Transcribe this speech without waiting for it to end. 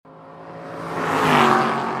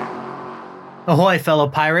Ahoy, fellow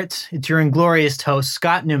pirates. It's your inglorious host,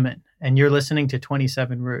 Scott Newman, and you're listening to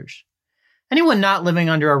 27 Rouge. Anyone not living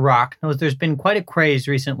under a rock knows there's been quite a craze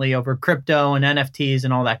recently over crypto and NFTs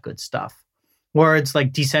and all that good stuff. Words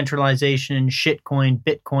like decentralization, shitcoin,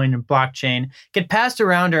 Bitcoin, and blockchain get passed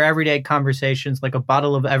around our everyday conversations like a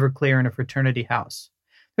bottle of Everclear in a fraternity house.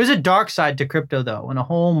 There's a dark side to crypto, though, and a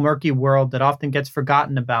whole murky world that often gets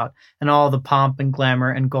forgotten about in all the pomp and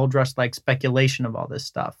glamour and gold rush-like speculation of all this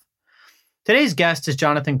stuff. Today's guest is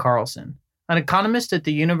Jonathan Karlsen, an economist at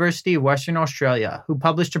the University of Western Australia who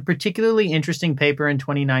published a particularly interesting paper in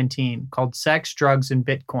 2019 called Sex, Drugs, and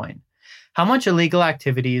Bitcoin: How Much Illegal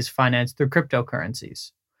Activity is Financed Through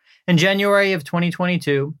Cryptocurrencies. In January of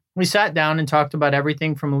 2022, we sat down and talked about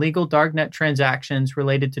everything from illegal darknet transactions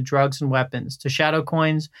related to drugs and weapons to shadow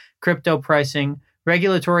coins, crypto pricing,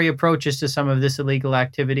 regulatory approaches to some of this illegal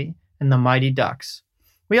activity, and the mighty ducks.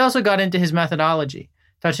 We also got into his methodology,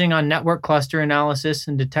 touching on network cluster analysis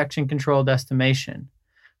and detection-controlled estimation.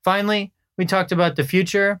 Finally, we talked about the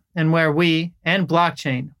future and where we, and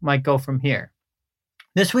blockchain, might go from here.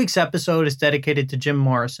 This week's episode is dedicated to Jim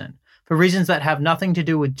Morrison, for reasons that have nothing to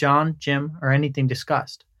do with John, Jim, or anything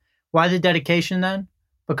discussed. Why the dedication then?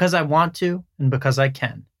 Because I want to, and because I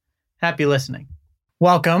can. Happy listening.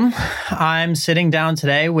 Welcome. I'm sitting down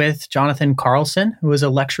today with Jonathan Karlsen, who is a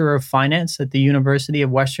lecturer of finance at the University of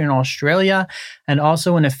Western Australia and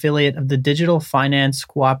also an affiliate of the Digital Finance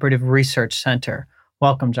Cooperative Research Center.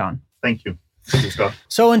 Welcome, John. Thank you. Thank you, Scott.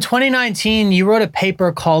 So in 2019, you wrote a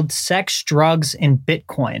paper called Sex, Drugs, and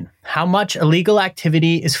Bitcoin: How Much Illegal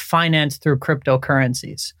Activity is Financed Through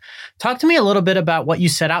Cryptocurrencies. Talk to me a little bit about what you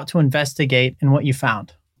set out to investigate and what you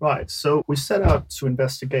found. Right. So we set out to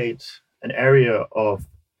investigate an area of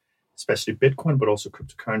especially Bitcoin, but also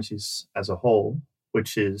cryptocurrencies as a whole,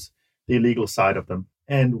 which is the illegal side of them.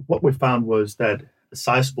 And what we found was that a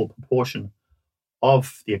sizable proportion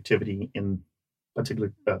of the activity in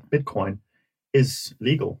particular Bitcoin is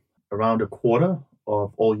legal. Around a quarter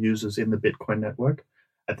of all users in the Bitcoin network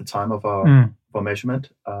at the time of our measurement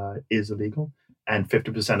is illegal, and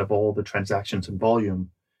 50% of all the transactions and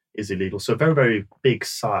volume is illegal. So a very, very big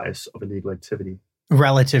size of illegal activity.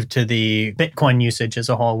 Relative to the Bitcoin usage as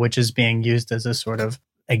a whole, which is being used as a sort of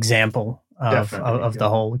example of the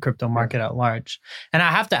whole crypto market at large. And I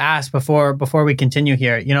have to ask before we continue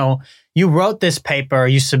here, you wrote this paper,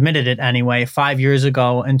 you submitted it anyway, 5 years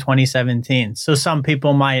ago in 2017. So some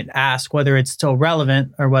people might ask whether it's still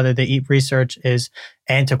relevant or whether the research is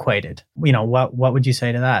antiquated. What would you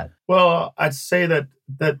say to that? Well, I'd say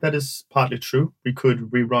that is partly true. We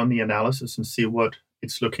could rerun the analysis and see what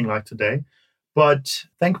it's looking like today. But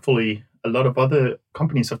thankfully, a lot of other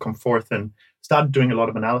companies have come forth and started doing a lot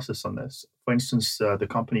of analysis on this. For instance, the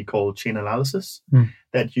company called Chainalysis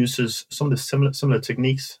that uses some of the similar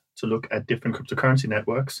techniques to look at different cryptocurrency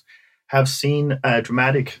networks have seen a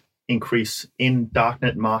dramatic increase in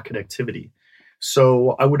darknet market activity.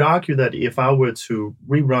 So I would argue that if I were to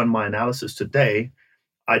rerun my analysis today,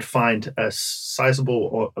 I'd find a sizable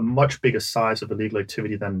or a much bigger size of illegal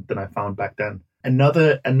activity than I found back then.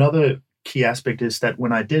 Another key aspect is that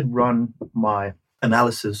when I did run my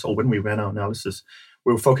analysis, or when we ran our analysis,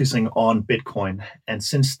 we were focusing on Bitcoin. And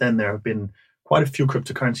since then, there have been quite a few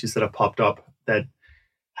cryptocurrencies that have popped up that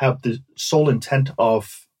have the sole intent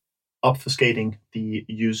of obfuscating the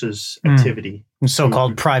user's activity.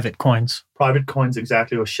 So-called private coins. Private coins,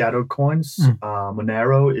 exactly, or shadow coins.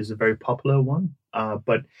 Monero is a very popular one,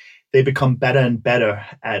 but they become better and better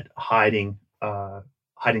at hiding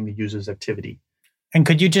the user's activity. And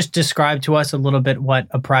could you just describe to us a little bit what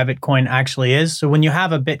a private coin actually is? So when you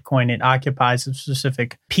have a Bitcoin, it occupies a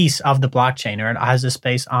specific piece of the blockchain, or it has a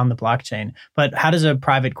space on the blockchain. But how does a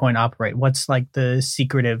private coin operate? What's like the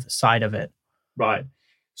secretive side of it? Right.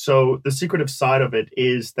 So the secretive side of it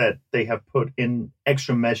is that they have put in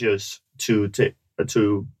extra measures to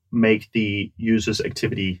make the user's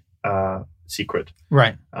activity secret.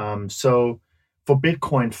 Right. So for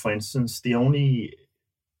Bitcoin, for instance, the only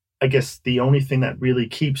thing that really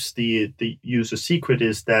keeps the user secret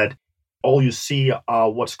is that all you see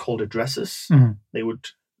are what's called addresses. They would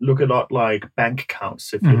look a lot like bank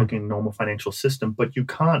accounts if you're looking at a normal financial system, but you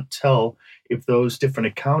can't tell if those different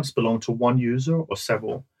accounts belong to one user or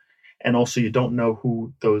several. And also you don't know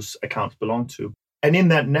who those accounts belong to. And in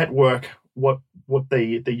that network, what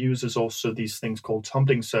they use is also these things called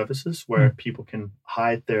tumbling services, where people can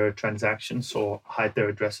hide their transactions or hide their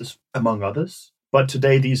addresses, among others. But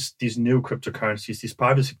today, these new cryptocurrencies, these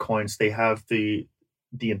privacy coins, they have the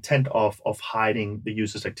intent of hiding the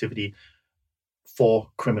user's activity for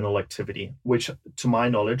criminal activity, which, to my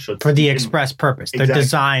knowledge, for the express purpose. They're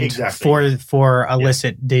designed for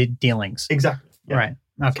illicit dealings. Exactly. Yeah. Right.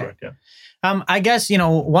 Okay. Correct, yeah. I guess,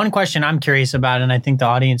 one question I'm curious about, and I think the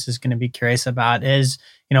audience is going to be curious about, is,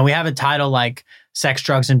 we have a title like Sex,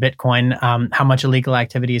 Drugs, and Bitcoin, how much illegal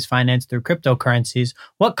activity is financed through cryptocurrencies.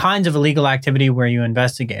 What kinds of illegal activity were you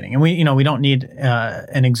investigating? And we don't need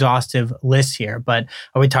an exhaustive list here, but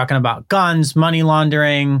are we talking about guns, money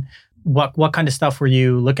laundering? What kind of stuff were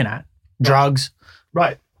you looking at? Drugs?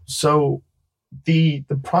 Right. So the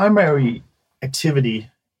primary activity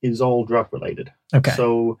is all drug related. Okay.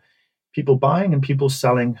 So people buying and people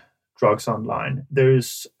selling drugs online.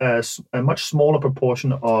 There's a much smaller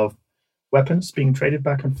proportion of weapons being traded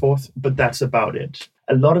back and forth, but that's about it.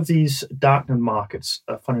 A lot of these darknet markets,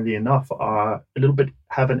 funnily enough,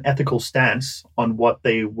 have an ethical stance on what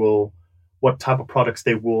type of products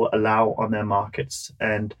they will allow on their markets.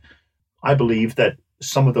 And I believe that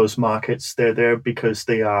some of those markets, they're there because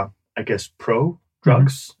they are, I guess, pro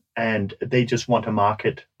drugs, and they just want a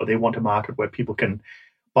market, or they want a market where people can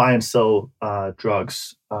buy and sell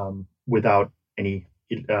drugs without any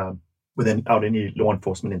law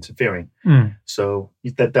enforcement interfering. So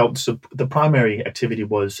the primary activity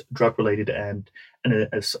was drug related and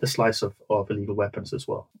a slice of illegal weapons as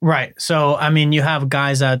well. Right. So, you have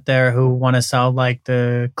guys out there who want to sell like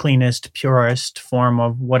the cleanest, purest form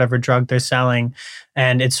of whatever drug they're selling.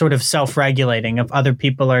 And it's sort of self-regulating. If other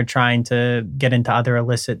people are trying to get into other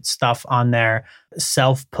illicit stuff on there,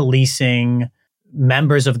 self-policing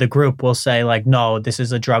members of the group will say like, no, this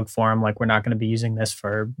is a drug form. Like, we're not going to be using this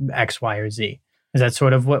for X, Y, or Z. Is that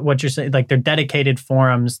sort of what you're saying? Like, they're dedicated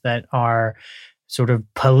forums that are sort of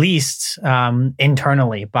policed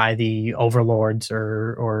internally by the overlords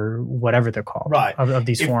or whatever they're called, right, of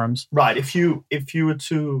these forums. Right. If you were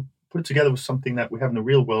to put it together with something that we have in the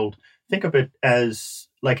real world, think of it as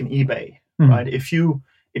like an eBay, right? If you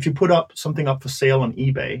put something up for sale on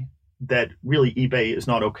eBay that really eBay is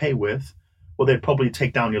not okay with, well, they'd probably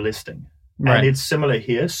take down your listing. Right. And it's similar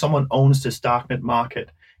here. Someone owns this darknet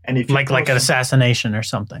market. And if like an assassination or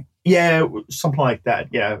something. Yeah, something like that.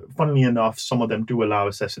 Yeah. Funnily enough, some of them do allow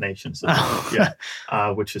assassinations.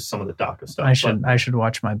 Which is some of the darker stuff. I should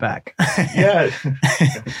watch my back. Yeah,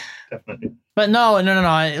 definitely. But no.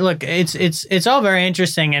 Look, it's all very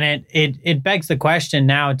interesting, and it begs the question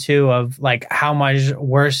now too of like how much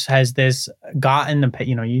worse has this gotten?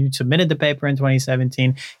 You submitted the paper in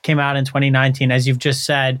 2017, came out in 2019, as you've just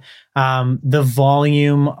said. The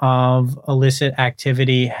volume of illicit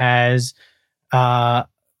activity has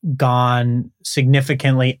gone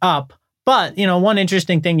significantly up. But, one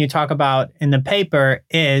interesting thing you talk about in the paper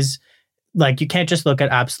is like, you can't just look at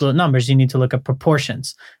absolute numbers. You need to look at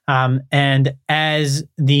proportions. And as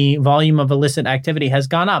the volume of illicit activity has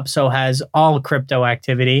gone up, so has all crypto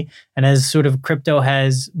activity. And as sort of crypto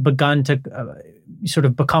has begun to sort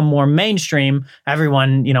of become more mainstream,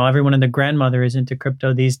 everyone and their grandmother is into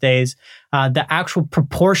crypto these days. The actual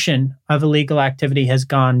proportion of illegal activity has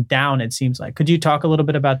gone down, it seems like. Could you talk a little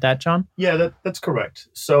bit about that, John? Yeah, that's correct.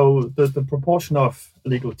 So the proportion of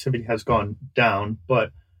illegal activity has gone down,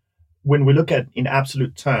 but when we look at in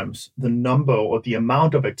absolute terms, the number or the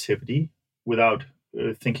amount of activity without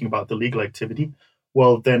thinking about the legal activity,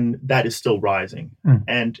 well, then that is still rising.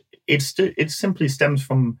 And it simply stems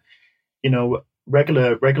from,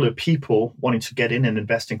 regular people wanting to get in and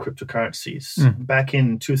invest in cryptocurrencies. Back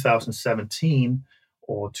in 2017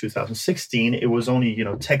 or 2016, it was only,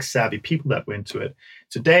 tech savvy people that were into it.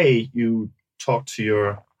 Today, you talk to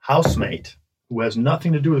your housemate who has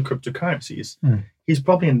nothing to do with cryptocurrencies. He's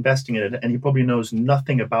probably investing in it, and he probably knows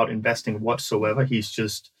nothing about investing whatsoever. He's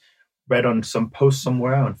just read on some post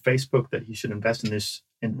somewhere on Facebook that he should invest in this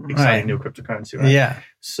exciting new cryptocurrency. Right? Yeah.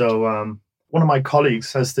 So one of my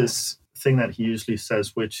colleagues has this thing that he usually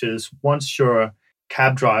says, which is once your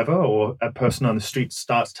cab driver or a person on the street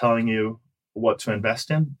starts telling you what to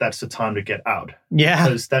invest in, that's the time to get out. Yeah.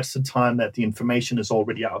 Because that's the time that the information is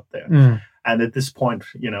already out there. And at this point,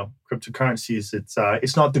 cryptocurrencies,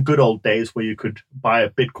 it's not the good old days where you could buy a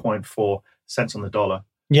Bitcoin for cents on the dollar.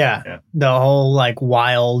 Yeah. The whole like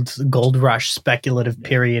wild gold rush speculative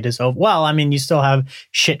period is over. Well, you still have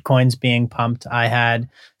shit coins being pumped. I had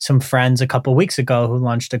some friends a couple weeks ago who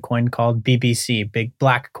launched a coin called BBC, Big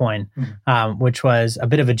Black Coin, which was a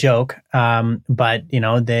bit of a joke. But,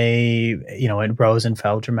 it rose and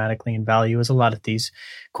fell dramatically in value as a lot of these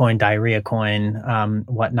diarrhea coin,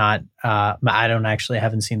 whatnot. I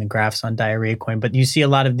haven't seen the graphs on diarrhea coin, but you see a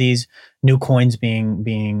lot of these new coins being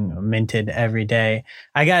minted every day.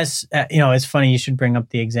 I guess, it's funny you should bring up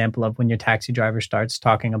the example of when your taxi driver starts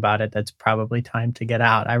talking about it, that's probably time to get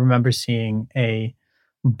out. I remember seeing a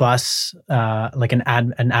bus, like an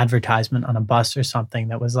advertisement on a bus or something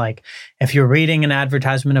that was like, if you're reading an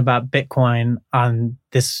advertisement about Bitcoin on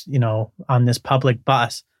this, on this public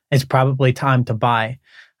bus, it's probably time to buy.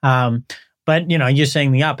 But you're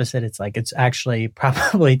saying the opposite. It's like, it's actually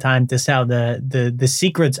probably time to sell. The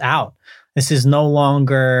secret's out. This is no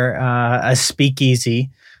longer a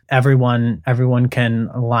speakeasy. Everyone can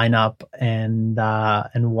line up and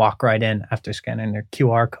walk right in after scanning their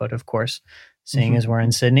QR code, of course, seeing as we're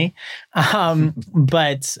in Sydney.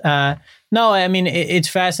 But no, I mean, it's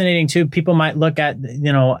fascinating too. People might look at,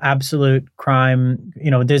 absolute crime.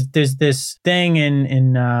 There's this thing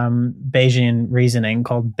in Bayesian reasoning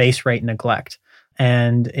called base rate neglect.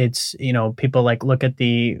 And it's, people like look at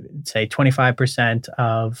the, say, 25%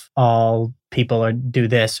 of all people do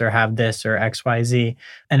this or have this or XYZ.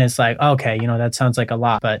 And it's like, okay, that sounds like a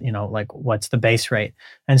lot, but, like, what's the base rate?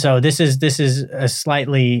 And so this is a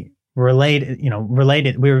slightly related.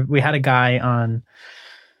 We had a guy on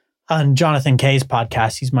Jonathan Kay's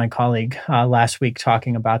podcast. He's my colleague last week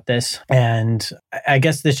talking about this. And I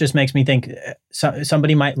guess this just makes me think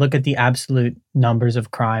somebody might look at the absolute numbers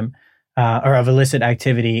of crime or of illicit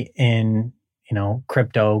activity in,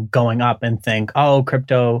 crypto going up and think, oh,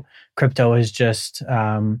 crypto is just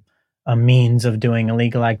a means of doing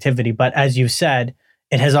illegal activity. But as you said,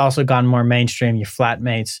 it has also gone more mainstream. Your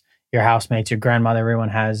flatmates, your housemates, your grandmother, everyone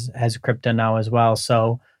has crypto now as well.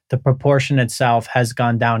 So the proportion itself has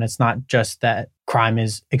gone down. It's not just that crime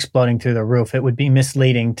is exploding through the roof. It would be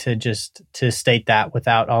misleading to state that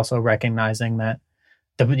without also recognizing that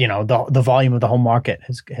the volume of the whole market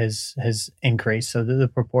has increased. So the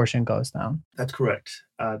proportion goes down. That's correct.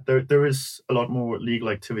 There is a lot more legal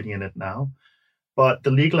activity in it now. But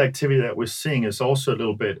the legal activity that we're seeing is also a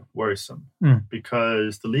little bit worrisome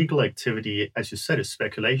because the legal activity, as you said, is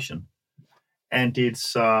speculation. And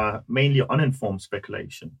it's mainly uninformed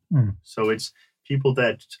speculation. So it's people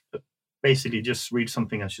that basically just read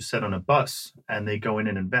something, as you said, on a bus, and they go in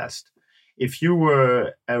and invest. If you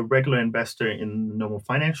were a regular investor in the normal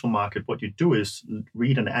financial market, what you do is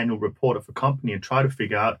read an annual report of a company and try to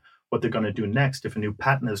figure out what they're going to do next. If a new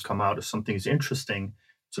patent has come out or something is interesting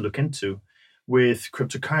to look into. With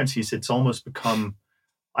cryptocurrencies, it's almost become,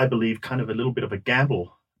 I believe, kind of a little bit of a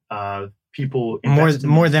gamble. People invest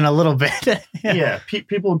more than a little bit.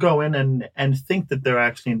 People go in and think that they're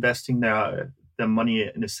actually investing their money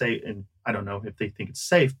in a safe. And I don't know if they think it's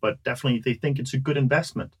safe, but definitely they think it's a good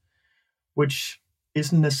investment, which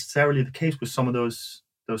isn't necessarily the case with some of those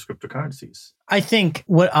cryptocurrencies. I think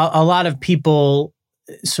what a lot of people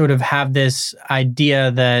sort of have this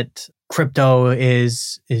idea that crypto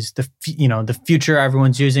is the future.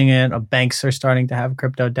 Everyone's using it. Banks are starting to have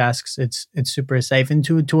crypto desks. It's super safe, and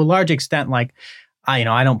to a large extent, like I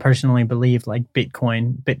don't personally believe like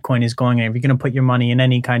Bitcoin is going in. If you're going to put your money in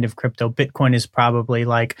any kind of crypto, Bitcoin is probably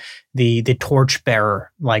like the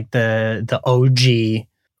torchbearer, like the OG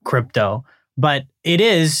crypto. But it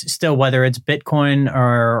is still, whether it's Bitcoin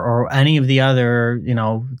or any of the other,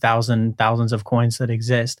 thousands of coins that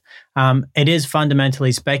exist, it is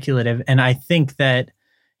fundamentally speculative. And I think that,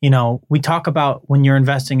 we talk about when you're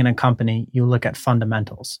investing in a company, you look at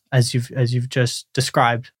fundamentals, as you've just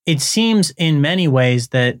described. It seems in many ways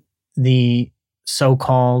that the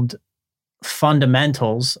so-called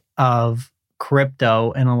fundamentals of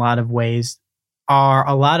crypto, in a lot of ways, are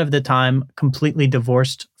a lot of the time completely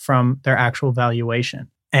divorced from their actual valuation.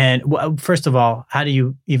 And first of all, how do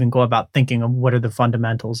you even go about thinking of what are the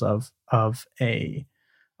fundamentals of a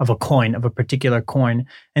coin, of a particular coin?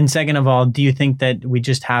 And second of all, do you think that we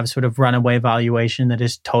just have sort of runaway valuation that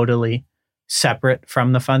is totally separate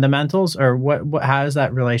from the fundamentals, or how has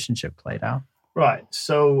that relationship played out? Right.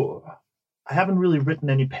 So I haven't really written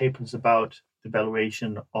any papers about the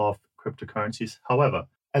valuation of cryptocurrencies. However,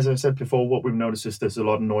 as I said before, what we've noticed is there's a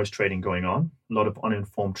lot of noise trading going on, a lot of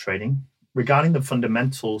uninformed trading. Regarding the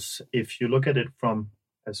fundamentals, if you look at it from,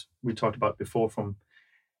 as we talked about before, from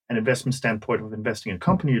an investment standpoint of investing in a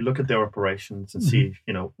company, you look at their operations and see,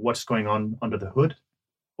 what's going on under the hood,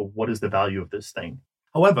 or what is the value of this thing.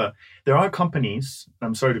 However, there are companies, and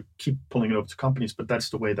I'm sorry to keep pulling it over to companies, but that's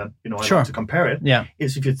the way that, I like to compare it,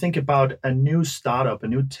 is if you think about a new startup, a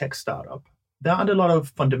new tech startup, there aren't a lot of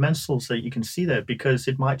fundamentals that you can see there because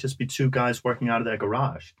it might just be two guys working out of their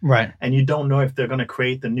garage. Right. And you don't know if they're going to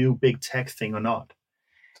create the new big tech thing or not.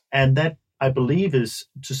 And that, I believe, is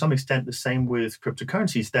to some extent the same with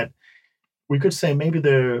cryptocurrencies, that we could say maybe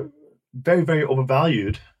they're very, very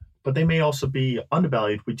overvalued, but they may also be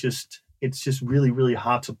undervalued. It's just really, really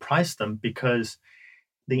hard to price them because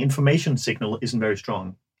the information signal isn't very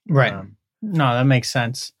strong. Right. No, that makes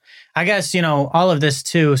sense. I guess, all of this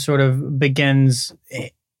too sort of begins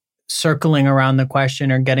circling around the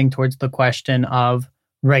question or getting towards the question of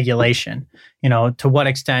regulation. To what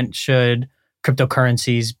extent should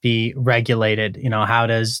cryptocurrencies be regulated? How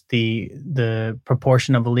does the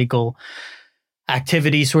proportion of illegal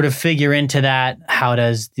activity sort of figure into that? How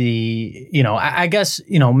does I guess,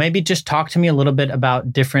 maybe just talk to me a little bit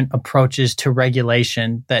about different approaches to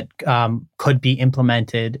regulation that could be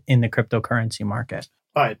implemented in the cryptocurrency market.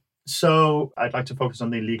 All right. So I'd like to focus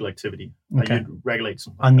on the illegal activity. Okay. You'd regulate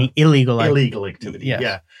something. On the illegal activity. Yes.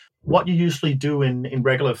 Yeah. What you usually do in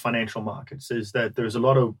regular financial markets is that there's a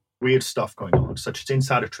lot of weird stuff going on, such as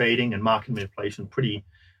insider trading and market manipulation, pretty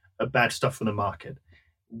bad stuff for the market.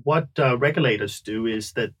 What regulators do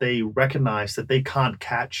is that they recognize that they can't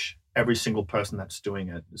catch every single person that's doing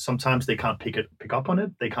it. Sometimes they can't pick up on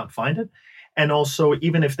it. They can't find it. And also,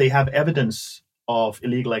 even if they have evidence of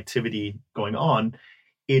illegal activity going on,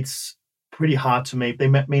 it's pretty hard to make. They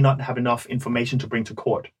may not have enough information to bring to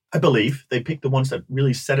court. I believe they pick the ones that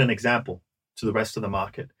really set an example to the rest of the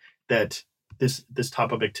market that this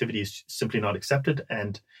type of activity is simply not accepted,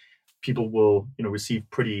 and people will receive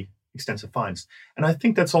pretty extensive fines. And I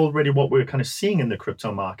think that's already what we're kind of seeing in the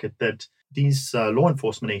crypto market, that these law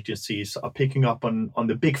enforcement agencies are picking up on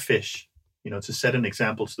the big fish, to set an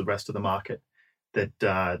example to the rest of the market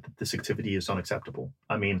that this activity is unacceptable.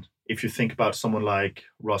 I mean, if you think about someone like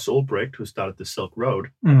Russ Ulbricht, who started the Silk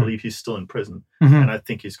Road, I believe he's still in prison. Mm-hmm. And I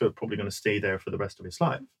think he's probably going to stay there for the rest of his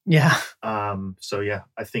life. Yeah. So yeah,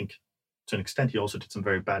 I think to an extent he also did some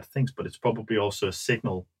very bad things, but it's probably also a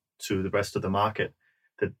signal to the rest of the market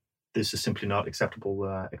that this is simply not acceptable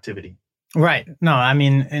activity. Right. No, I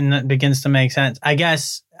mean, and that begins to make sense. I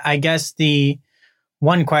guess the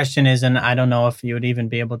one question is, and I don't know if you would even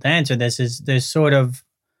be able to answer this, is there's sort of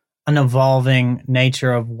an evolving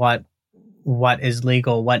nature of what is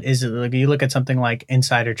legal, what isn't legal. You look at something like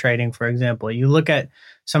insider trading, for example. You look at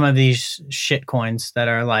some of these shit coins that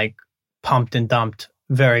are like pumped and dumped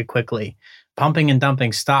very quickly. Pumping and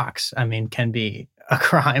dumping stocks, I mean, can be a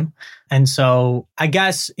crime. And so I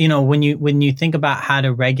guess, when you think about how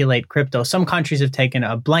to regulate crypto, some countries have taken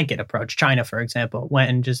a blanket approach. China, for example, went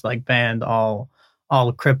and just like banned all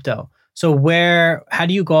crypto. So how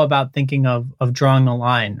do you go about thinking of drawing a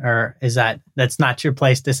line? Or is that's not your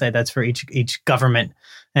place to say? That's for each government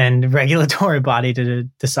and regulatory body to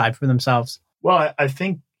decide for themselves? Well, I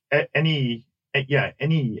think any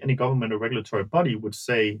government or regulatory body would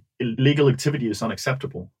say illegal activity is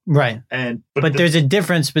unacceptable. Right. But there's a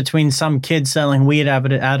difference between some kid selling weed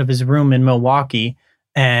out of his room in Milwaukee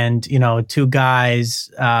and, two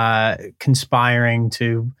guys conspiring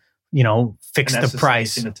to, fix the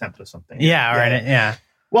price. An attempt or something. Yeah. Right. Yeah.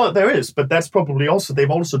 Well, there is, but that's probably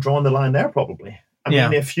they've also drawn the line there probably. I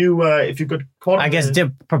mean, if you could call it, I guess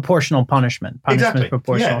proportional punishment exactly. Is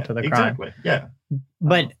proportional to the crime. Exactly. Yeah.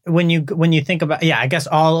 But when you think about, I guess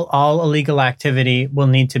all illegal activity will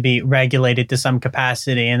need to be regulated to some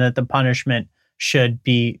capacity, and that the punishment should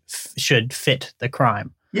fit the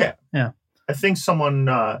crime. Yeah. Yeah. I think someone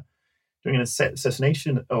doing an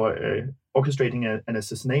assassination or orchestrating an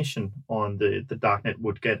assassination on the darknet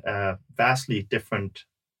would get a vastly different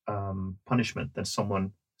punishment than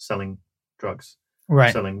someone selling drugs,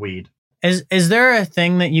 right? Selling weed. Is there a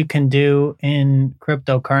thing that you can do in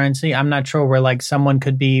cryptocurrency? I'm not sure, where like someone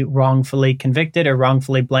could be wrongfully convicted or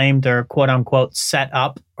wrongfully blamed or quote unquote set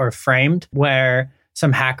up or framed, where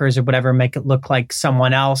some hackers or whatever make it look like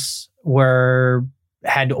someone else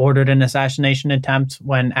had ordered an assassination attempt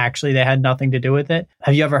when actually they had nothing to do with it.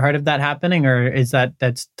 Have you ever heard of that happening, or is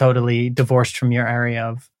that's totally divorced from your area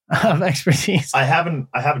of expertise? I haven't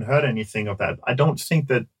heard anything of that. I don't think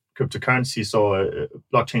that cryptocurrencies or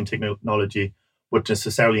blockchain technology would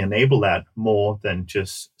necessarily enable that more than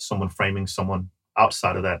just someone framing someone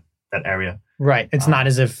outside of that area. Right. It's not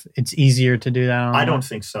as if it's easier to do that online. I don't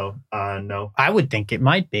think so. No. I would think it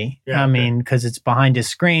might be. Yeah, I mean, because it's behind a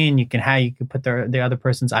screen. You can put the other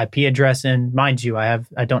person's IP address in. Mind you,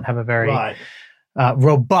 I don't have a very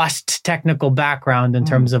robust technical background in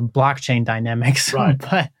terms of blockchain dynamics. Right.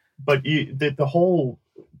 but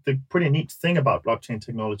the pretty neat thing about blockchain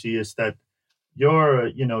technology is that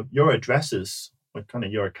your addresses like kind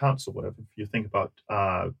of your accounts or whatever, if you think about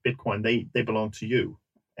Bitcoin, they belong to you,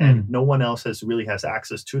 and no one else really has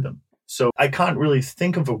access to them. So I can't really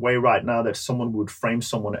think of a way right now that someone would frame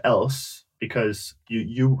someone else, because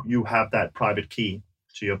you have that private key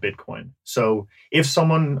to your Bitcoin. So if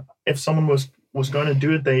someone was going to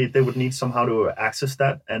do it, they would need somehow to access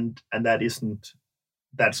that, and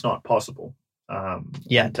that's not possible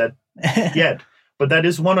yet. Yet. But that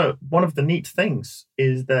is one of the neat things,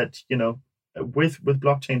 is that, with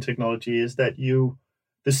blockchain technology, is that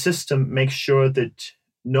the system makes sure that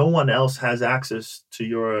no one else has access to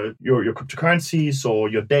your cryptocurrencies or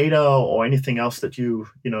your data or anything else that you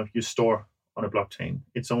store on a blockchain.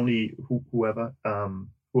 It's only whoever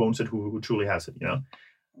who owns it who truly has it.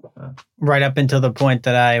 Right up until the point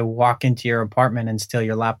that I walk into your apartment and steal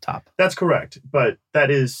your laptop. That's correct. But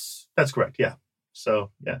that's correct. Yeah.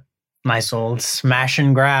 So yeah. Nice old smash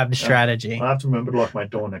and grab strategy. I'll have to remember to lock my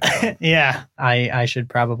door next time. Yeah. I should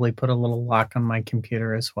probably put a little lock on my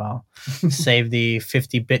computer as well. Save the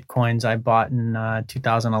 50 Bitcoins I bought in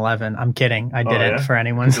 2011. I'm kidding. I didn't for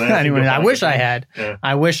anyone. I wish I had. Yeah.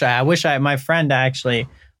 I wish my friend actually,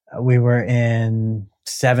 we were in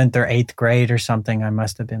 7th or 8th grade or something. I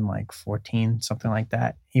must have been like 14, something like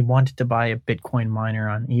that. He wanted to buy a Bitcoin miner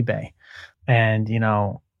on eBay. And,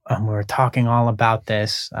 we were talking all about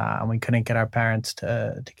this, and we couldn't get our parents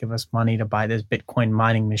to give us money to buy this Bitcoin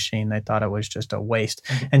mining machine. They thought it was just a waste.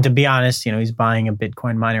 Mm-hmm. And to be honest, he's buying a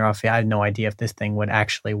Bitcoin miner off. I had no idea if this thing would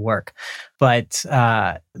actually work. But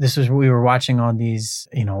we were watching all these,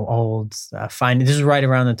 old findings. This is right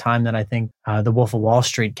around the time that I think The Wolf of Wall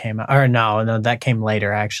Street came out. Or no, that came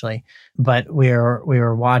later actually. But we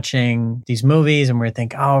were watching these movies, and we were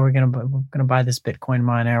thinking, oh, we're gonna buy this Bitcoin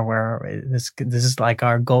miner. Where this is like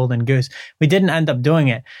our golden goose. We didn't end up doing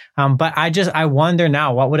it. But I wonder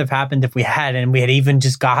now what would have happened if we had even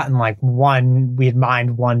just gotten we had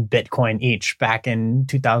mined one Bitcoin each back in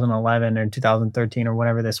 2011 or 2013 or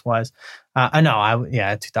whatever this was.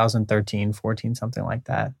 2013, 14, something like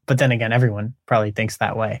that. But then again, everyone probably thinks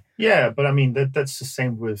that way. Yeah, but I mean that's the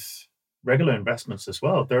same with regular investments as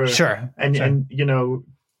well. Sure.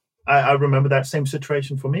 I remember that same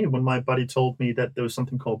situation for me when my buddy told me that there was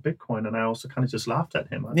something called Bitcoin, and I also kind of just laughed at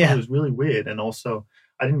him. I thought it was really weird, and also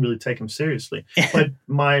I didn't really take him seriously. But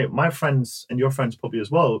my friends, and your friends probably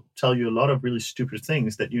as well, tell you a lot of really stupid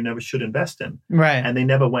things that you never should invest in. Right. And they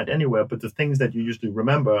never went anywhere, but the things that you usually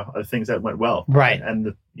remember are the things that went well. Right. And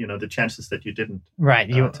the chances that you didn't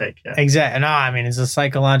take. Yeah. Exactly. No, I mean, it's a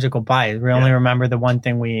psychological bias. We only remember the one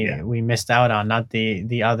thing we missed out on, not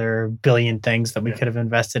the other billion things that we could have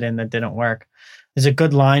invested in that didn't work. There's a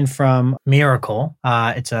good line from Miracle.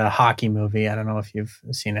 It's a hockey movie. I don't know if you've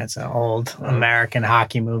seen it. It's an old American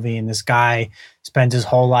hockey movie. And this guy spends his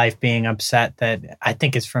whole life being upset that, I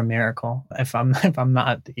think it's from Miracle. If I'm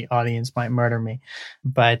not, the audience might murder me.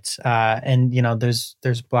 But, there's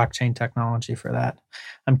blockchain technology for that.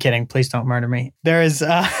 I'm kidding. Please don't murder me. There's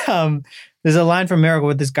a line from Miracle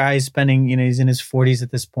with this guy spending, he's in his 40s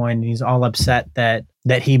at this point, and he's all upset that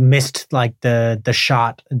he missed the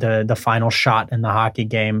shot, the final shot in the hockey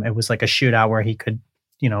game. It was like a shootout where he could,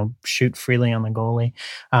 shoot freely on the goalie.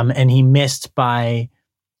 And he missed by,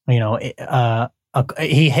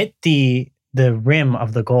 he hit the rim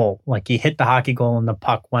of the goal. Like he hit the hockey goal and the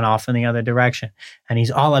puck went off in the other direction. And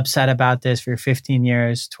he's all upset about this for 15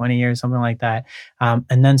 years, 20 years, something like that.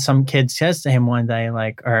 And then some kid says to him one day,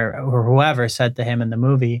 or whoever said to him in the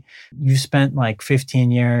movie, you spent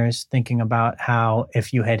 15 years thinking about how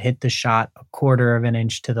if you had hit the shot a quarter of an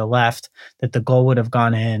inch to the left, that the goal would have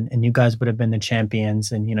gone in and you guys would have been the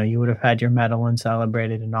champions, and, you would have had your medal and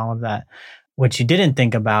celebrated and all of that. What you didn't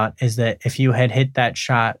think about is that if you had hit that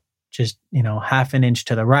shot just, half an inch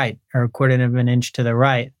to the right or a quarter of an inch to the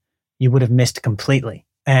right, you would have missed completely.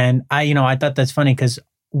 And I thought that's funny because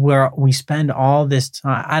we spend all this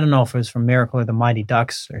time, I don't know if it was from Miracle or the Mighty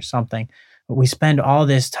Ducks or something, but we spend all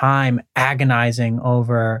this time agonizing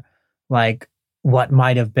over what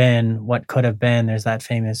might have been, what could have been. There's that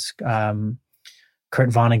famous Kurt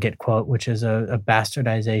Vonnegut quote, which is a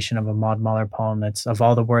bastardization of a Maud Muller poem that's, of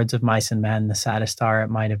all the words of mice and men, the saddest are it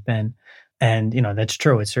might have been. And, that's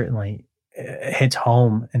true. It certainly hits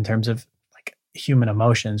home in terms of human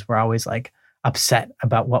emotions. We're always upset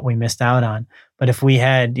about what we missed out on. But if we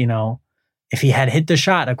had, if he had hit the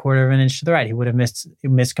shot a quarter of an inch to the right, he would have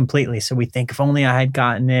missed completely. So we think, if only I had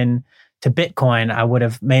gotten in to Bitcoin, I would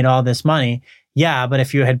have made all this money. Yeah, but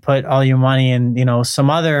if you had put all your money in, some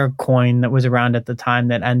other coin that was around at the time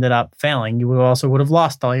that ended up failing, you also would have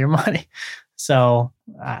lost all your money. So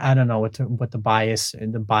I don't know what the bias,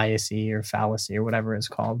 the biasy or fallacy or whatever it's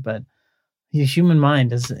called, but The human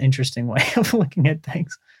mind is an interesting way of looking at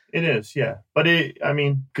things. It is, yeah. But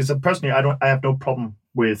because personally, I have no problem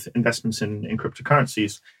with investments in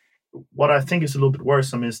cryptocurrencies. What I think is a little bit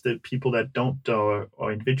worrisome is that people that don't,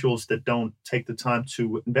 or individuals that don't take the time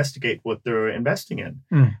to investigate what they're investing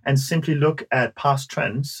in and simply look at past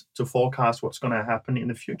trends to forecast what's going to happen in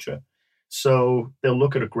the future. So they'll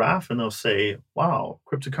look at a graph and they'll say, wow,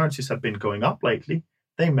 cryptocurrencies have been going up lately.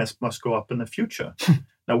 They must go up in the future.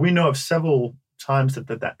 Now, we know of several times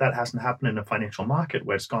that hasn't happened in a financial market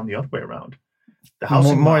where it's gone the other way around. The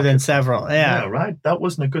housing more market, than several. Yeah, right. That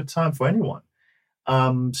wasn't a good time for anyone.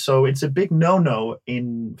 So it's a big no-no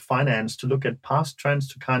in finance to look at past trends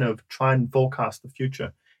to kind of try and forecast the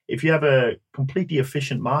future. If you have a completely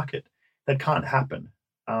efficient market, that can't happen.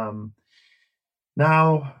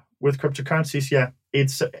 Now, with cryptocurrencies, yeah,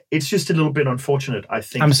 it's just a little bit unfortunate, I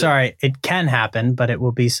think. I'm sorry, it can happen, but it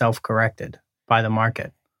will be self-corrected by the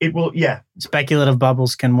market. It will, yeah. Speculative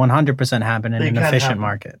bubbles can 100% happen in an efficient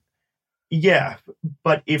market. Yeah,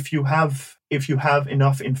 but if you have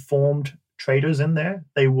enough informed traders in there,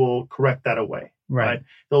 they will correct that away. Right?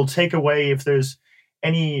 They'll take away if there's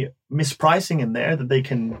any mispricing in there that they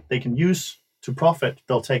can use to profit.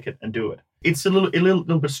 They'll take it and do it. It's a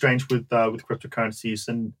little bit strange with cryptocurrencies,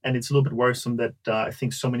 and it's a little bit worrisome that I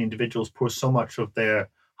think so many individuals pour so much of their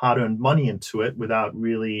hard-earned money into it without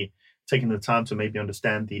really taking the time to maybe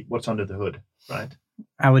understand what's under the hood, right?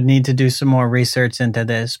 I would need to do some more research into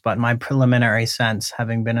this, but my preliminary sense,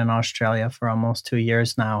 having been in Australia for almost 2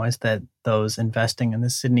 years now, is that those investing in the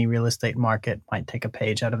Sydney real estate market might take a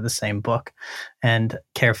page out of the same book and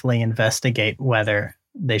carefully investigate whether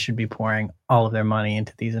they should be pouring all of their money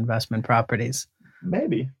into these investment properties.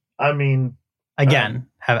 Maybe. I mean, again,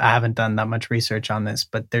 I haven't done that much research on this,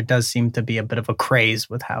 but there does seem to be a bit of a craze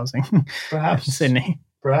with housing perhaps in Sydney.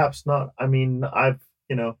 Perhaps not. I mean, I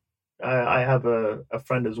have a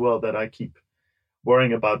friend as well that I keep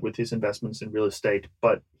worrying about with his investments in real estate,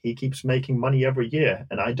 but he keeps making money every year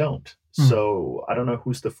and I don't. So I don't know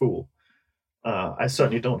who's the fool. I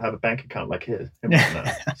certainly don't have a bank account like him right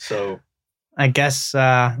now. So I guess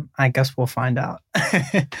we'll find out.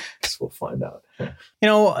 We'll find out.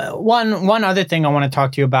 One other thing I want to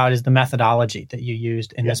talk to you about is the methodology that you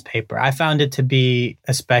used in this paper. I found it to be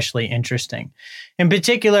especially interesting. In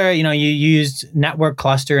particular, you used network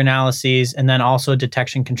cluster analyses and then also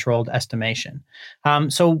detection controlled estimation.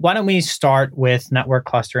 So why don't we start with network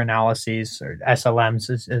cluster analyses, or SLMs,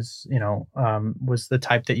 was the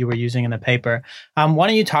type that you were using in the paper. Why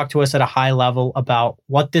don't you talk to us at a high level about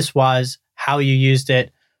what this was, how you used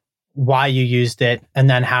it, why you used it, and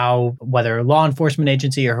then how, whether a law enforcement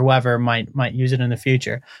agency or whoever might use it in the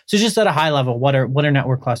future. So just at a high level, what are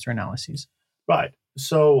network cluster analyses? Right.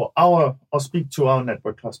 So I'll speak to our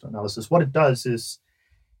network cluster analysis. What it does is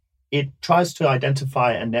it tries to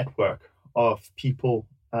identify a network of people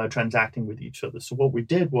transacting with each other. So what we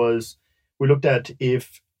did was we looked at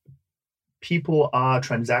if people are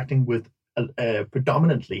transacting with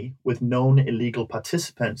predominantly with known illegal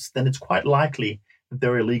participants, then it's quite likely that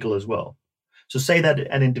they're illegal as well. So say that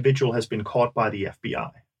an individual has been caught by the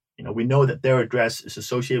FBI. We know that their address is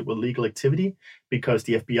associated with illegal activity because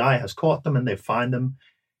the FBI has caught them and they find them.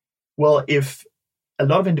 Well, if a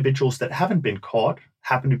lot of individuals that haven't been caught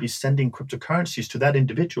happen to be sending cryptocurrencies to that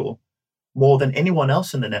individual more than anyone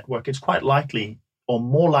else in the network, it's quite likely, or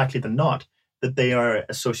more likely than not, that they are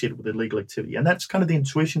associated with illegal activity. And that's kind of the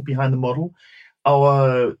intuition behind the model.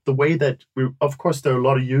 The way that of course, there are a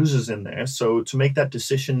lot of users in there. So to make that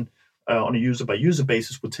decision on a user-by-user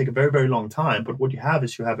basis would take a very, very long time. But what you have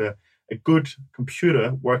is a good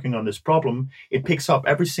computer working on this problem. It picks up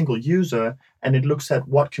every single user and it looks at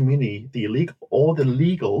what community, the illegal or the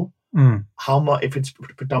legal, how much, if it's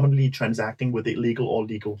predominantly transacting with the illegal or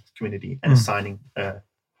legal community, and assigning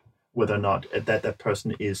whether or not that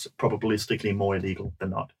person is probabilistically more illegal than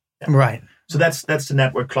not. Yeah. Right. So that's the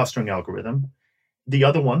network clustering algorithm. The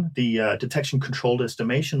other one, the detection controlled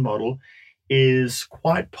estimation model, is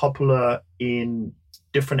quite popular in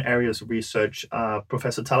different areas of research.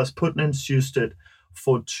 Professor Talis Putnam's used it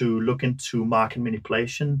to look into market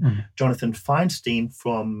manipulation. Jonathan Feinstein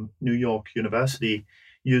from New York University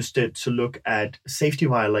used it to look at safety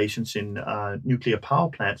violations in nuclear power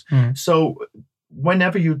plants. So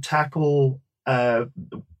whenever you tackle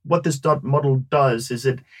what this model does is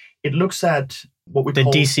it looks at what we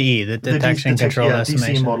call DCE, the detection control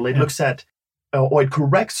estimation DCE model. It looks at or it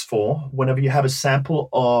corrects for whenever you have a sample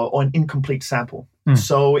or an incomplete sample.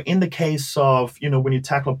 So in the case of, when you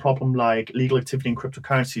tackle a problem like legal activity in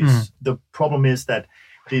cryptocurrencies, the problem is that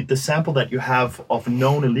the sample that you have of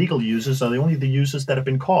known illegal users are only the users that have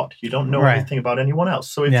been caught. You don't know anything about anyone else.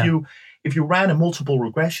 So if you ran a multiple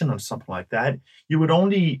regression on something like that, you would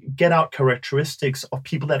only get out characteristics of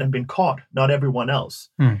people that have been caught, not everyone else.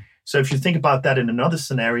 So if you think about that in another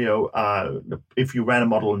scenario, if you ran a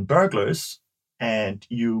model on burglars and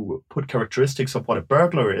you put characteristics of what a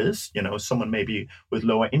burglar is, someone maybe with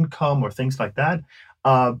lower income or things like that,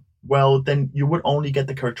 well, then you would only get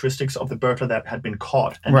the characteristics of the burglar that had been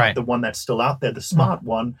caught and not the one that's still out there, the smart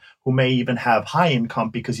one, who may even have high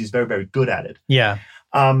income because he's very, very good at it. Yeah.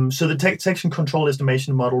 So the detection control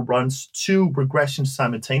estimation model runs two regressions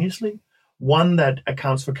simultaneously, one that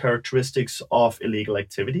accounts for characteristics of illegal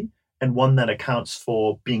activity and one that accounts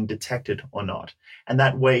for being detected or not. And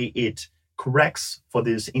that way it corrects for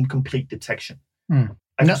this incomplete detection.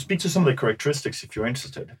 I can speak to some of the characteristics if you're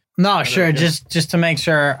interested. No, sure. Just to make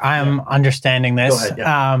sure I'm understanding this. Go ahead,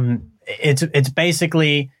 yeah. It's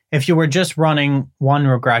basically, if you were just running one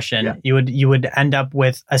regression, you would end up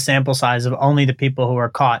with a sample size of only the people who are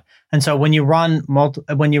caught. And so when you run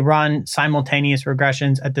simultaneous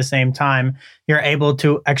regressions at the same time, you're able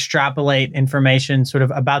to extrapolate information sort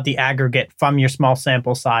of about the aggregate from your small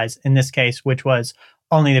sample size, in this case, which was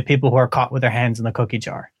only the people who are caught with their hands in the cookie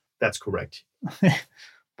jar. That's correct.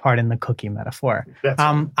 Pardon the cookie metaphor.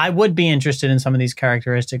 I would be interested in some of these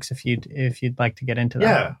characteristics if you'd like to get into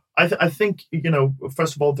that. Yeah, I think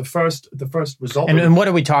first of all, the first result. And what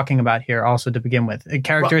are we talking about here? Also, to begin with,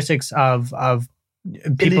 characteristics of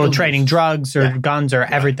people illegal trading use. drugs or guns or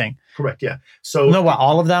everything. Correct. Yeah. So no, what,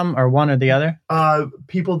 all of them or one or the other?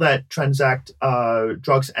 People that transact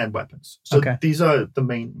drugs and weapons. So these are the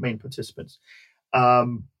main participants.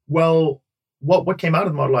 Well, what came out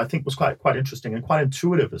of the model, I think, was quite interesting and quite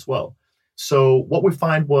intuitive as well. So what we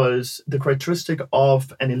find was the characteristic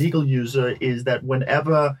of an illegal user is that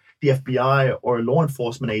whenever the FBI or law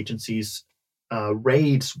enforcement agencies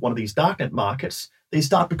raids one of these darknet markets, they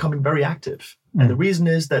start becoming very active. And the reason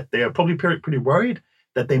is that they are probably pretty worried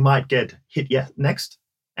that they might get hit next,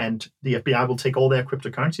 and the FBI will take all their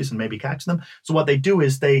cryptocurrencies and maybe catch them. So what they do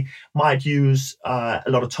is they might use a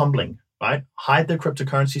lot of tumbling, right? Hide their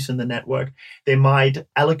cryptocurrencies in the network. They might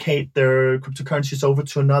allocate their cryptocurrencies over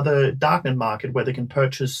to another darknet market where they can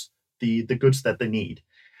purchase the goods that they need.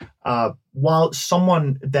 While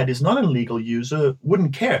someone that is not an illegal user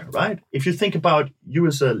wouldn't care, right? If you think about you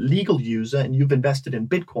as a legal user and you've invested in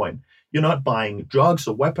Bitcoin, you're not buying drugs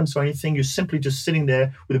or weapons or anything. You're simply just sitting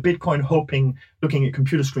there with a Bitcoin looking at a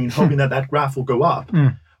computer screen, hoping that graph will go up.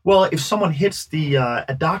 Well, if someone hits a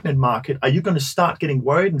darknet market, are you going to start getting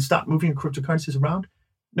worried and start moving your cryptocurrencies around?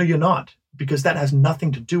 No, you're not, because that has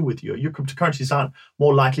nothing to do with you. Your cryptocurrencies aren't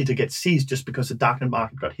more likely to get seized just because the darknet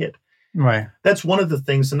market got hit. Right. That's one of the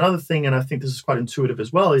things. Another thing, and I think this is quite intuitive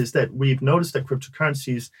as well, is that we've noticed that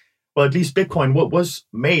cryptocurrencies, well, at least Bitcoin, was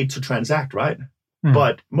made to transact, right?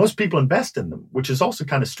 But most people invest in them, which is also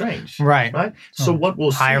kind of strange. Right. Right. So what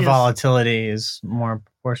we'll see higher volatility is more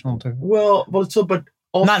proportional to volatile, but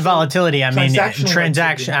also not volatility. I mean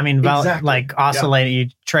transaction. I mean exactly. Like oscillating, you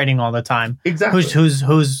trading all the time. Exactly.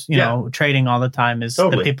 Who's trading all the time is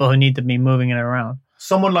the people who need to be moving it around.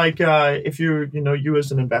 Someone like if you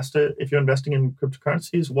as an investor, if you're investing in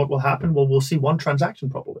cryptocurrencies, what will happen? Well, we'll see one transaction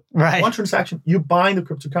probably. Right. One transaction, you buying the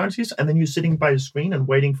cryptocurrencies and then you're sitting by your screen and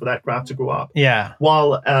waiting for that graph to go up. Yeah.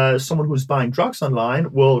 While someone who's buying drugs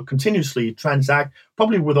online will continuously transact,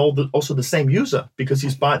 probably with also the same user, because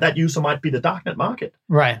that user might be the darknet market.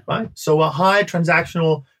 Right. Right. So a high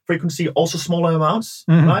transactional frequency, also smaller amounts.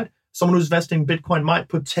 Right. Someone who's investing in Bitcoin might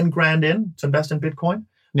put 10 grand in to invest in Bitcoin.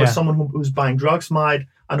 Or someone who's buying drugs might,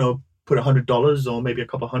 put $100 or maybe a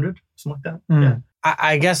couple hundred, something like that. Yeah.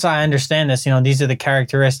 I guess I understand this. These are the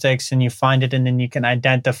characteristics, and you find it, and then you can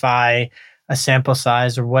identify a sample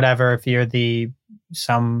size or whatever if you're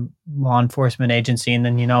some law enforcement agency, and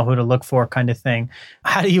then you know who to look for, kind of thing.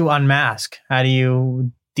 How do you unmask? How do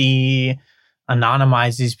you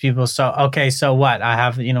anonymize these people? So what? I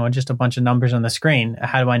have just a bunch of numbers on the screen.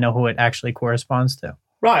 How do I know who it actually corresponds to?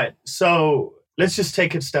 Right. So let's just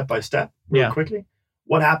take it step by step real quickly.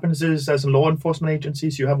 What happens is, as in law enforcement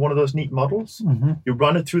agencies, you have one of those neat models. You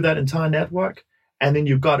run it through that entire network, and then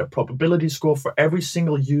you've got a probability score for every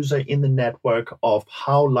single user in the network of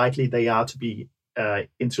how likely they are to be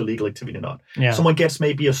into illegal activity or not. Yeah. Someone gets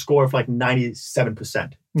maybe a score of like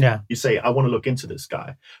 97%. Yeah. You say, I want to look into this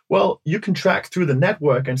guy. Well, you can track through the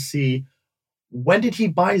network and see, when did he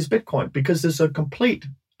buy his Bitcoin? Because there's a complete,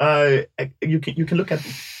 you can look at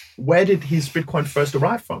where did his Bitcoin first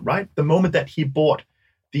arrive from, right? The moment that he bought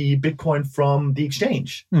the Bitcoin from the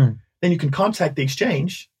exchange. Then you can contact the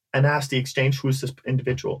exchange and ask the exchange, who is this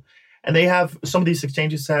individual? And they have, some of these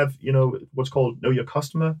exchanges have, what's called know your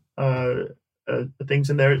customer things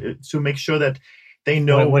in there to make sure that They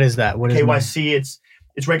know What is that? What is KYC.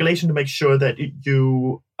 It's regulation to make sure that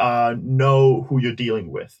you know who you're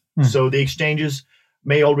dealing with. So the exchanges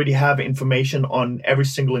may already have information on every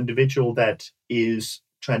single individual that is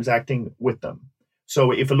transacting with them.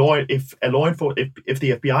 So if the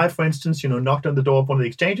FBI, for instance, knocked on the door of one of the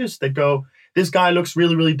exchanges, they'd go, "This guy looks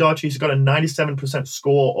really, really dodgy. He's got a 97%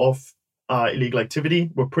 score of illegal activity.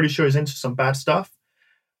 We're pretty sure he's into some bad stuff.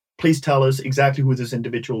 Please tell us exactly who this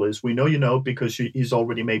individual is. We know you know because he's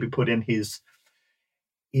already maybe put in his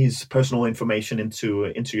personal information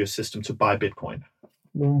into your system to buy Bitcoin."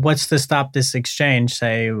 What's to stop this exchange,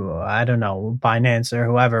 say, I don't know, Binance or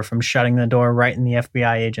whoever, from shutting the door right in the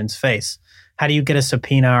FBI agent's face? How do you get a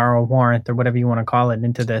subpoena or a warrant or whatever you want to call it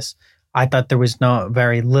into this? I thought there was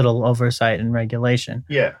very little oversight and regulation.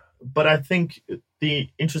 Yeah, but I think the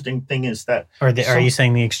interesting thing is that... Are you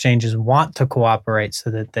saying the exchanges want to cooperate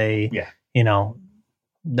so that they,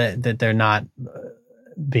 that they're not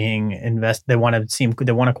being invested, they want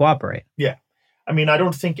to cooperate? Yeah. I mean, I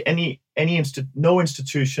don't think no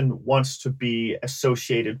institution wants to be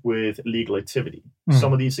associated with illegal activity.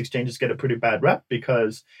 Some of these exchanges get a pretty bad rep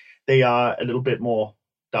because they are a little bit more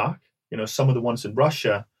dark. Some of the ones in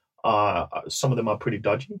Russia, some of them are pretty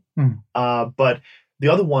dodgy. But the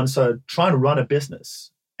other ones are trying to run a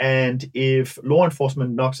business. And if law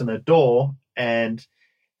enforcement knocks on their door and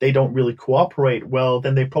they don't really cooperate, well,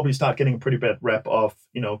 then they probably start getting a pretty bad rep of,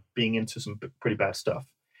 being into some pretty bad stuff.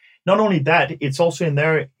 Not only that, it's also in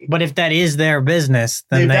their... But if that is their business,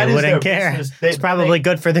 then they wouldn't care. It's probably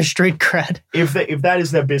good for their street cred. If that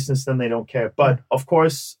is their business, then they don't care. But of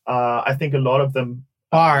course, I think a lot of them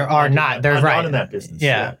are not. They're right not in that business.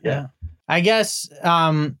 Yeah. I guess,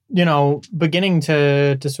 beginning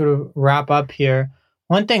to sort of wrap up here,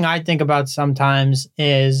 one thing I think about sometimes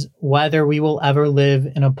is whether we will ever live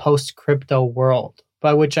in a post-crypto world,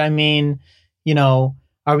 by which I mean,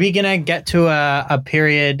 are we going to get to a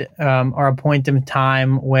period or a point in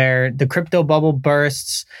time where the crypto bubble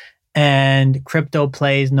bursts and crypto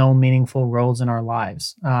plays no meaningful roles in our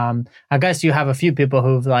lives? I guess you have a few people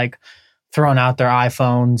who've thrown out their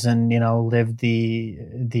iPhones and, lived the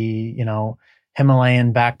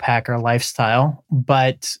Himalayan backpacker lifestyle.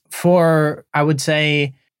 But for, I would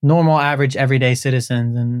say, normal, average, everyday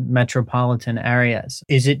citizens in metropolitan areas,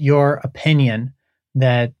 is it your opinion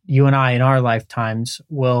that you and I in our lifetimes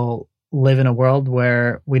will live in a world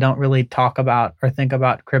where we don't really talk about or think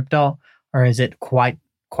about crypto? Or is it quite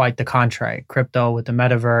the contrary? Crypto with the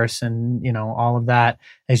metaverse and, all of that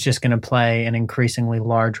is just going to play an increasingly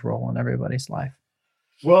large role in everybody's life?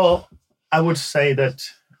 Well, I would say that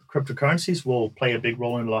cryptocurrencies will play a big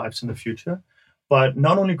role in lives in the future. But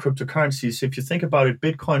not only cryptocurrencies, if you think about it,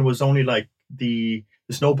 Bitcoin was only the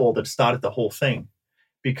snowball that started the whole thing.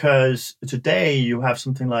 Because today you have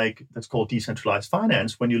something that's called decentralized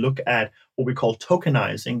finance. When you look at what we call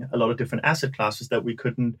tokenizing a lot of different asset classes that we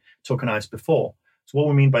couldn't tokenize before. So what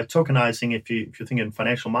we mean by tokenizing, if you think in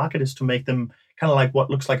financial market, is to make them kind of like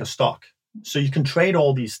what looks like a stock. So you can trade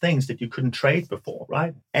all these things that you couldn't trade before,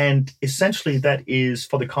 right? And essentially that is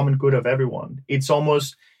for the common good of everyone. It's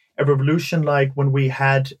almost a revolution like when we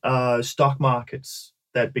had stock markets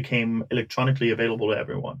that became electronically available to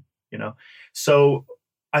everyone, So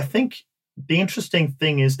I think the interesting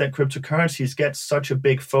thing is that cryptocurrencies get such a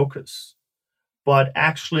big focus, but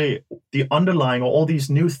actually the underlying, all these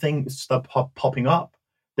new things that popping up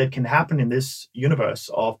that can happen in this universe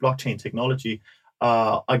of blockchain technology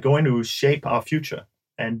are going to shape our future.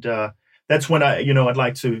 And that's when I'd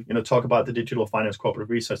like to, talk about the Digital Finance Cooperative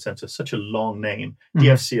Research Center, such a long name,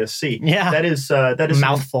 DFCSC. Yeah. That is a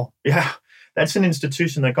mouthful. Yeah. That's an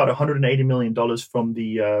institution that got $180 million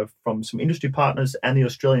from some industry partners and the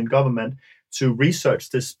Australian government to research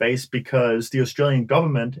this space, because the Australian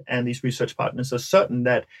government and these research partners are certain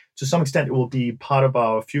that to some extent it will be part of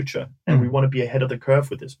our future. And we want to be ahead of the curve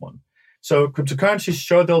with this one. So cryptocurrencies,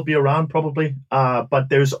 sure, they'll be around probably, but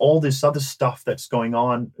there's all this other stuff that's going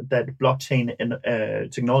on that blockchain and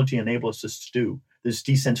technology enables us to do. This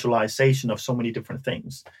decentralization of so many different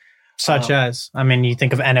things. Such as, you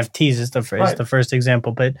think of NFTs as the first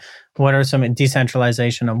example, but what are some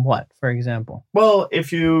decentralization of what, for example? Well,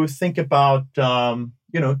 if you think about, tokenizing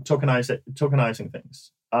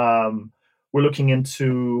things, we're looking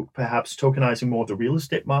into perhaps tokenizing more of the real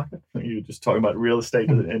estate market. You're just talking about real estate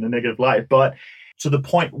in a negative light, but to the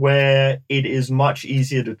point where it is much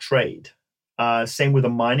easier to trade. Same with the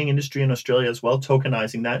mining industry in Australia as well,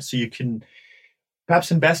 tokenizing that so you can perhaps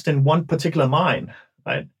invest in one particular mine.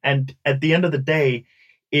 Right. And at the end of the day,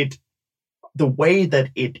 the way that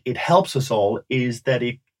it helps us all is that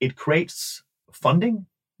it creates funding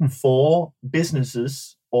for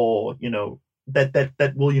businesses or,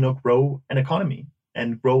 that will grow an economy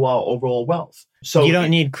and grow our overall wealth. So you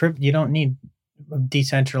don't need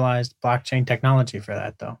decentralized blockchain technology for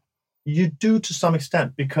that, though. You do to some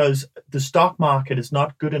extent, because the stock market is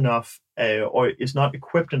not good enough or is not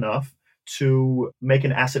equipped enough to make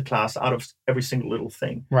an asset class out of every single little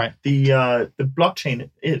thing. Right. The blockchain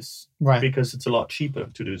is, right, because it's a lot cheaper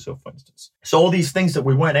to do so, for instance. So all these things that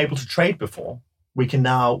we weren't able to trade before, we can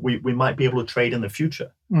now we might be able to trade in the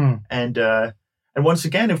future. And once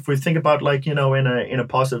again, if we think about in a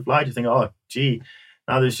positive light, you think, oh, gee,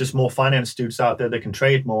 now there's just more finance dudes out there that can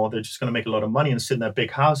trade more. They're just going to make a lot of money and sit in their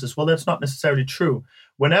big houses. Well, that's not necessarily true.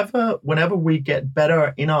 Whenever we get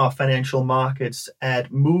better in our financial markets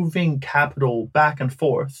at moving capital back and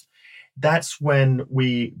forth, that's when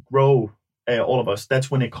we grow, all of us.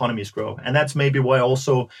 That's when economies grow. And that's maybe why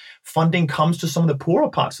also funding comes to some of the poorer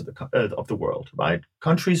parts of the world, right?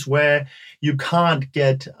 Countries where you can't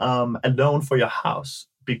get a loan for your house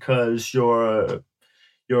because your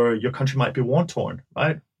country might be war torn,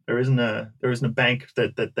 right? There isn't a bank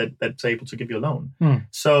that's able to give you a loan.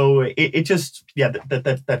 So it just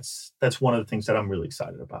that's one of the things that I'm really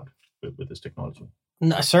excited about with this technology.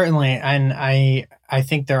 No, certainly, and I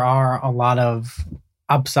think there are a lot of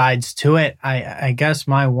upsides to it. I guess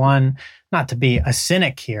my one, not to be a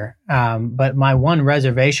cynic here, but my one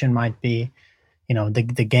reservation might be,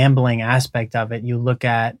 the gambling aspect of it. You look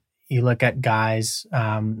at guys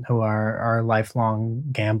who are lifelong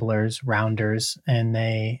gamblers, rounders, and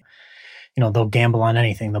they'll gamble on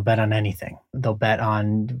anything. They'll bet on anything. They'll bet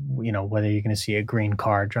on, whether you're going to see a green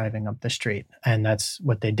car driving up the street. And that's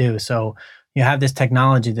what they do. So you have this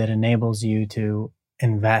technology that enables you to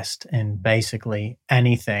invest in basically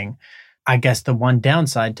anything. I guess the one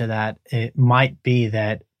downside to that, it might be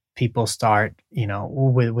that people start,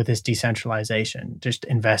 with this decentralization, just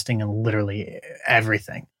investing in literally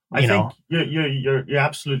everything. I think you're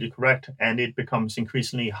absolutely correct. And it becomes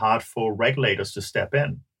increasingly hard for regulators to step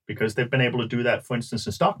in, because they've been able to do that, for instance,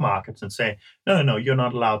 in stock markets and say, no, you're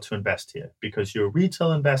not allowed to invest here because you're a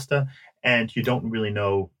retail investor and you don't really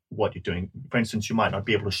know what you're doing. For instance, you might not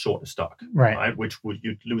be able to short a stock, right? Which would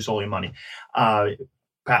you'd lose all your money,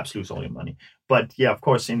 perhaps lose all your money. But yeah, of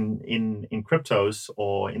course, in cryptos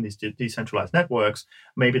or in these decentralized networks,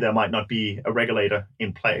 maybe there might not be a regulator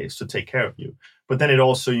in place to take care of you. But then it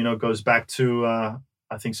also, goes back to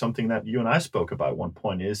I think something that you and I spoke about at one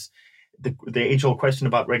point is the age-old question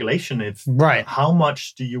about regulation. If how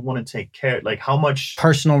much do you want to take care? Like how much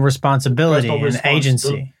personal responsibility and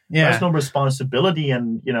agency, personal responsibility,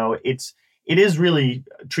 and it is really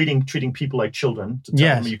treating people like children to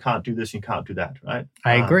tell them you can't do this, you can't do that, right?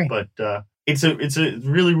 I agree, but it's a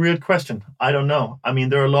really weird question. I don't know. I mean,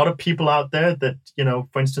 there are a lot of people out there that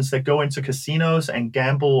for instance, that go into casinos and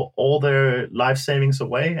gamble all their life savings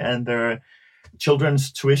away and their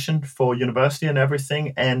children's tuition for university and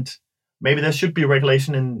everything, and maybe there should be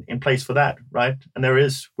regulation in place for that, right? And there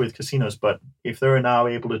is with casinos, but if they're now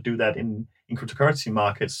able to do that in cryptocurrency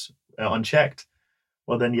markets unchecked,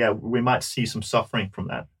 well then, we might see some suffering from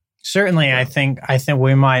that. Certainly, I think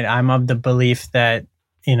we might. I'm of the belief that,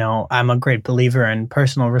 I'm a great believer in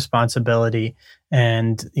personal responsibility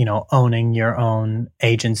and, owning your own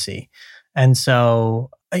agency. And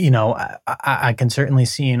so, I can certainly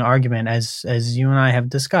see an argument, as you and I have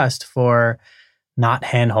discussed, for not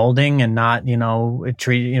hand-holding and not,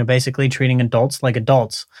 basically treating adults like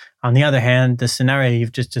adults. On the other hand, the scenario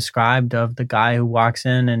you've just described of the guy who walks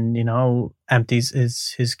in and, empties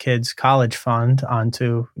his kid's college fund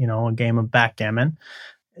onto, a game of backgammon,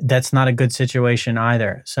 that's not a good situation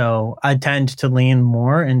either. So I tend to lean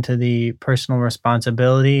more into the personal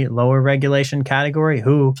responsibility, lower regulation category.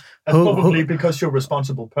 That's probably because you're a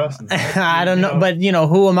responsible person. Right? I don't know, but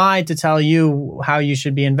who am I to tell you how you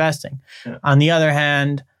should be investing? Yeah. On the other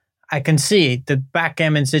hand, I can see the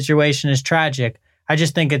backgammon situation is tragic. I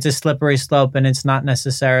just think it's a slippery slope, and it's not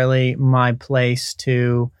necessarily my place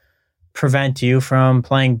to prevent you from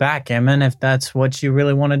playing backgammon if that's what you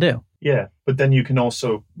really want to do. Yeah, but then you can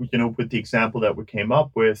also, with the example that we came up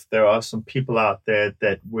with, there are some people out there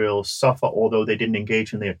that will suffer although they didn't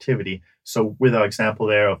engage in the activity. So with our example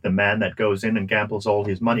there of the man that goes in and gambles all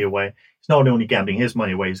his money away, he's not only gambling his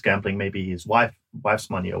money away, he's gambling maybe his wife's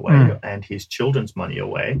money away and his children's money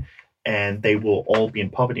away. And they will all be in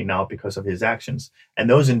poverty now because of his actions. And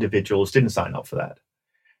those individuals didn't sign up for that.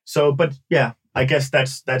 So, but yeah, I guess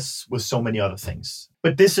that's with so many other things.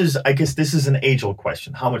 But this is an age-old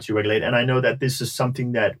question, how much you regulate. And I know that this is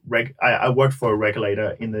something that I worked for a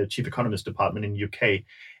regulator in the chief economist department in the UK.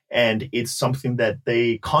 And it's something that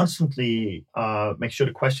they constantly make sure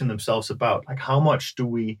to question themselves about, like, how much do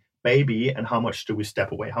we baby, and how much do we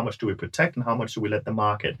step away? How much do we protect, and how much do we let the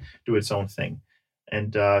market do its own thing?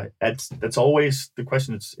 And that's always the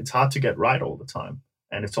question. It's hard to get right all the time,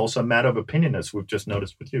 and it's also a matter of opinion, as we've just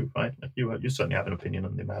noticed with you, right? Like you certainly have an opinion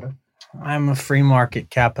on the matter. I'm a free market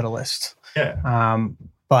capitalist. Yeah.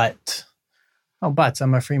 But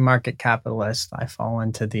I'm a free market capitalist. I fall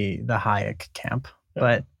into the Hayek camp. Yeah.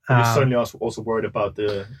 But you're certainly also worried about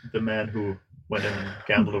the man who went in and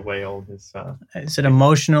gambled away all his. Is it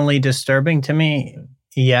emotionally disturbing to me? Yeah.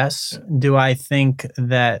 Yes. Yeah. Do I think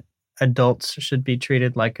that adults should be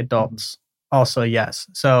treated like adults? Mm-hmm. Also, yes.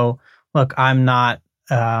 So, look, I'm not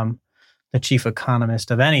the chief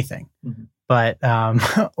economist of anything, mm-hmm. but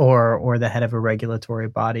or the head of a regulatory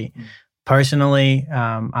body. Mm-hmm. Personally,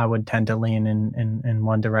 I would tend to lean in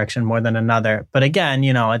one direction more than another. But again,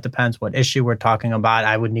 it depends what issue we're talking about.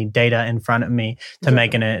 I would need data in front of me to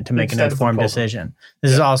make an informed decision.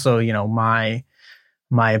 This is also,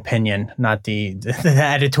 my opinion, not the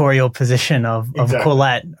editorial position of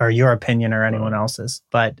Colette or your opinion or anyone else's.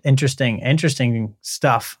 But interesting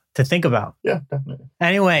stuff to think about. Yeah, definitely.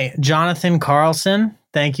 Anyway, Jonathan Karlsen,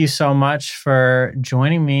 thank you so much for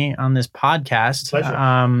joining me on this podcast.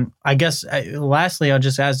 Pleasure. I guess lastly, I'll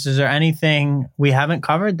just ask, is there anything we haven't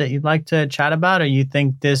covered that you'd like to chat about, or you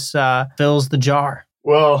think this fills the jar?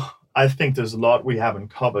 Well, I think there's a lot we haven't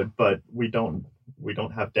covered, but we don't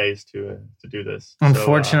have days to do this.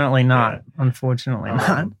 Unfortunately not. Yeah. Unfortunately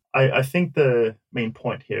not. I think the main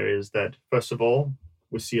point here is that, first of all,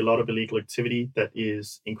 we see a lot of illegal activity that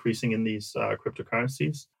is increasing in these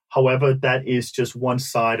cryptocurrencies. However, that is just one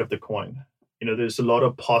side of the coin. There's a lot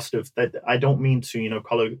of positive that I don't mean to,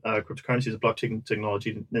 call cryptocurrencies and blockchain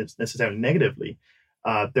technology necessarily negatively.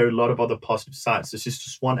 There are a lot of other positive sides. This is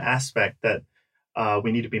just one aspect that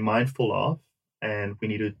we need to be mindful of, and we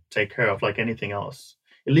need to take care of, like anything else.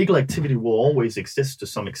 Illegal activity will always exist to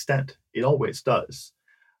some extent. It always does.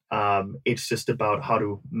 It's just about how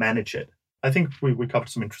to manage it. I think we covered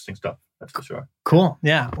some interesting stuff, that's for sure. Cool.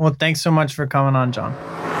 Yeah. Well, thanks so much for coming on, John.